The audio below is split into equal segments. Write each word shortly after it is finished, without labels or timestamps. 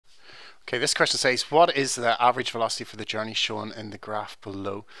Okay, this question says, what is the average velocity for the journey shown in the graph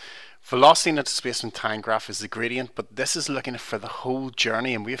below? Velocity in a displacement time graph is the gradient, but this is looking for the whole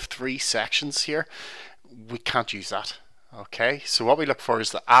journey, and we have 3 sections here. We can't use that. Okay, so what we look for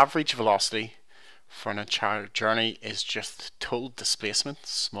is the average velocity for an entire journey is just total displacement,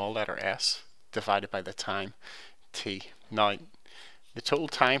 small letter s, divided by the time t. Now, the total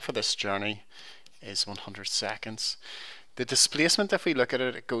time for this journey is 100 seconds. The displacement, if we look at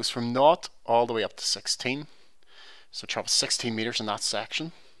it, it goes from 0 all the way up to 16. So it travels 16 meters in that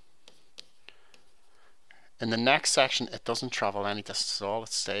section. In the next section, it doesn't travel any distance at all.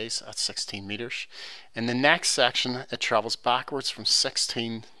 It stays at 16 meters. In the next section, it travels backwards from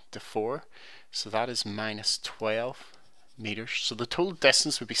 16 to 4. So that is minus 12 meters. So the total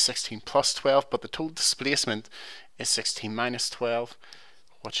distance would be 16 plus 12, but the total displacement is 16 minus 12,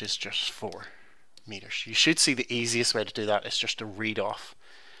 which is just 4 meters. You should see the easiest way to do that is just to read off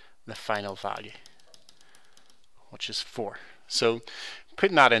the final value, which is 4. So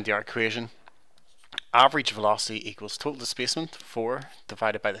putting that into our equation, average velocity equals total displacement 4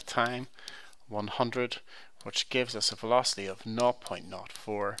 divided by the time 100, which gives us a velocity of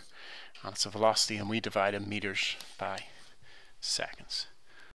 0.04, and it's a velocity, and we divide in meters by seconds.